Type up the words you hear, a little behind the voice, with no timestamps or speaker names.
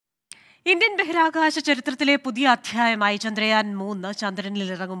Indian ബഹിരാകാശ ചരിത്രത്തിലെ പുതിയ അധ്യായമായി ചന്ദ്രയാൻ 3 ചന്ദ്രനിൽ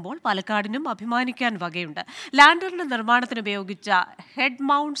ഇറങ്ങുമ്പോൾ പാലക്കാടിനും അഭിമാനിക്കാൻ വകയുണ്ട്. ലാൻഡറിന്റെ നിർമ്മാണത്തിന് ഉപയോഗിച്ച ഹെഡ്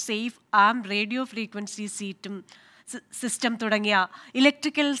മൗണ്ട് സേഫ് ആം റേഡിയോ ഫ്രീക്വൻസി സിസ്റ്റം തുടങ്ങിയ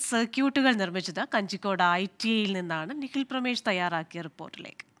ഇലക്ട്രിക്കൽ സർക്യൂട്ടുകൾ നിർമ്മിച്ചത് കഞ്ചിക്കോട് ITIയിൽ നിന്നാണ്. നിഖിൽ പ്രമേഷ് തയ്യാറാക്കിയ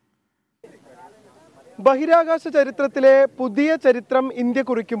റിപ്പോർട്ടിലേക്ക്. ബഹിരാകാശ ചരിത്രത്തിലെ പുതിയ ചരിത്രം ഇന്ത്യ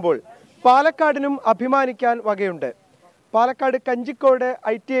കുറിക്കുമ്പോൾ പാലക്കാടിനും അഭിമാനിക്കാൻ വകയുണ്ട്. പാലക്കാട് കഞ്ചിക്കോട്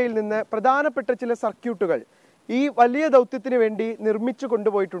ITIയിൽ നിന്ന് പ്രധാനപ്പെട്ട ചില സർക്യൂട്ടുകൾ ഈ വലിയ ദൗത്യത്തിന് വേണ്ടി നിർമ്മിച്ചു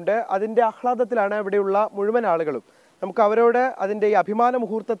കൊണ്ടുപോയിട്ടുണ്ട്. അതിൻ്റെ ആഹ്ലാദത്തിലാണ് ഇവിടെയുള്ള മുഴുവൻ ആളുകളും. നമുക്ക് അവരോട് അതിൻ്റെ ഈ അഭിമാന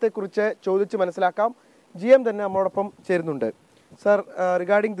മുഹൂർത്തത്തെക്കുറിച്ച് ചോദിച്ച് മനസ്സിലാക്കാം. GM തന്നെ നമ്മോടൊപ്പം ചേരുന്നുണ്ട്. Sir,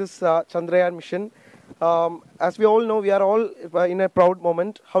 regarding this Chandrayaan mission, as we all know, we are all in a proud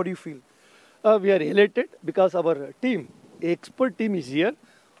moment. How do you feel? We are elated because our team, expert team is here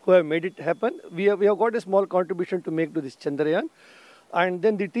who have made it happen. We have got a small contribution to make to this Chandrayaan, and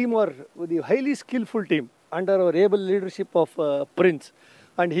then the team are the highly skillful team under our able leadership of Prince,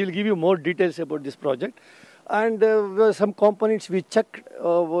 and he will give you more details about this project. And some components we checked,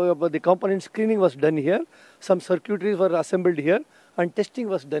 the component screening was done here, some circuitries were assembled here, and testing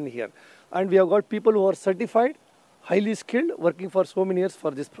was done here. And we have got people who are certified, highly skilled, working for so many years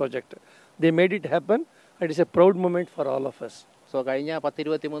for this project. They made it happen, and it's a proud moment for all of us. So കഴിഞ്ഞ 13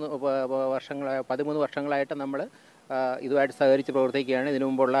 വർഷങ്ങളായിട്ട് നമ്മൾ ഇതുമായിട്ട് സഹകരിച്ച് പ്രവർത്തിക്കുകയാണ്. ഇതിനു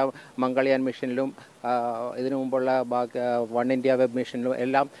മുമ്പുള്ള മംഗൾയാൻ മിഷനിലും ഇതിനു മുമ്പുള്ള വൺ ഇന്ത്യ വെബ് മിഷനിലും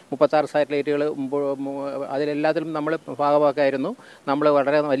എല്ലാം 36 സാറ്റലൈറ്റുകൾ അതിലെല്ലാത്തിലും നമ്മൾ ഭാഗമാക്കായിരുന്നു. നമ്മൾ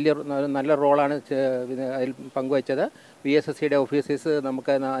വളരെ നല്ല റോളാണ് അതിൽ പങ്കുവച്ചത്. VSSCയുടെ ഓഫീസേഴ്സ്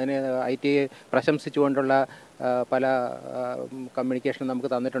നമുക്ക് അതിനെ ITI പ്രശംസിച്ചുകൊണ്ടുള്ള പല കമ്മ്യൂണിക്കേഷൻ നമുക്ക്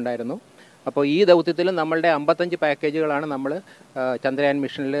തന്നിട്ടുണ്ടായിരുന്നു. അപ്പോൾ ഈ ദൗത്യത്തിൽ നമ്മളുടെ 55 പാക്കേജുകളാണ് നമ്മൾ ചന്ദ്രയാൻ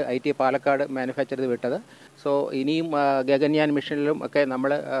മിഷനിൽ ITI പാലക്കാട് മാനുഫാക്ചർ ചെയ്ത് വിട്ടത്. സോ ഇനിയും ഗഗൻയാൻ മിഷനിലും ഒക്കെ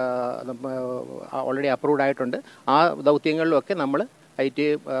നമ്മൾ ഓൾറെഡി അപ്രൂവ്ഡ് ആയിട്ടുണ്ട്. ആ ദൗത്യങ്ങളിലുമൊക്കെ നമ്മൾ ITI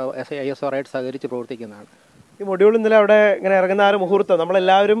ISRO ആയിട്ട് സഹകരിച്ച് പ്രവർത്തിക്കുന്നതാണ്. ഈ മൊഡ്യൂൾ ഇന്നലെ അവിടെ ഇങ്ങനെ ഇറങ്ങുന്ന ആ ഒരു മുഹൂർത്തം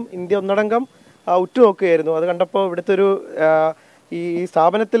നമ്മളെല്ലാവരും ഇന്ത്യ ഒന്നടങ്കം ഉറ്റുനോക്കുകയായിരുന്നു. അത് കണ്ടപ്പോൾ ഇവിടുത്തെ ഒരു ഈ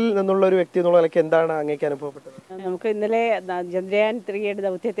സ്ഥാപനത്തിൽ നിന്നുള്ള ഒരു വ്യക്തി എന്നുള്ള നിലയ്ക്ക് എന്താണ് അങ്ങേക്ക് അനുഭവപ്പെട്ടത്? നമുക്ക് ഇന്നലെ ചന്ദ്രയാൻ 3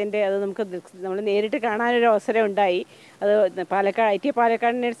 ദൗത്യത്തിൻ്റെ അത് നമ്മൾ നേരിട്ട് കാണാനൊരു അവസരം ഉണ്ടായി. അത് ITI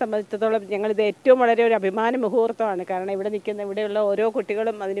പാലക്കാടിനെ സംബന്ധിച്ചിടത്തോളം ഞങ്ങളിത് ഏറ്റവും വളരെ ഒരു അഭിമാന മുഹൂർത്തമാണ്. കാരണം ഇവിടെയുള്ള ഓരോ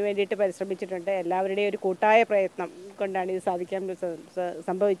കുട്ടികളും അതിനു വേണ്ടിയിട്ട് പരിശ്രമിച്ചിട്ടുണ്ട്. എല്ലാവരുടെയും ഒരു കൂട്ടായ പ്രയത്നം കൊണ്ടാണ് ഇത് സാധിക്കാൻ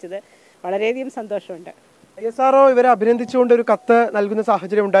സംഭവിച്ചത്. വളരെയധികം സന്തോഷമുണ്ട്. ISRO ഇവരെ അഭിനന്ദിച്ചുകൊണ്ട് ഒരു കത്ത് നൽകുന്ന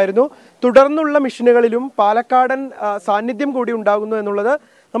സാഹചര്യം ഉണ്ടായിരുന്നു. തുടർന്നുള്ള മിഷനുകളിലും പാലക്കാടൻ സാന്നിധ്യം കൂടി ഉണ്ടാകുന്നു എന്നുള്ളത്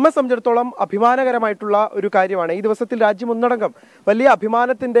നമ്മെ സംബന്ധിച്ചിടത്തോളം അഭിമാനകരമായിട്ടുള്ള ഒരു കാര്യമാണ്. ഈ ദിവസത്തിൽ രാജ്യം ഒന്നടങ്കം വലിയ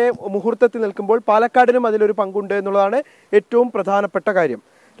അഭിമാനത്തിന്റെ മുഹൂർത്തത്തിൽ നിൽക്കുമ്പോൾ പാലക്കാടിനും അതിലൊരു പങ്കുണ്ട് എന്നുള്ളതാണ് ഏറ്റവും പ്രധാനപ്പെട്ട കാര്യം.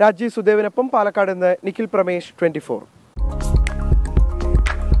 രാജീവ് സുദേവിനൊപ്പം പാലക്കാട് നിന്ന് നിഖിൽ പ്രമേഷ്, 24.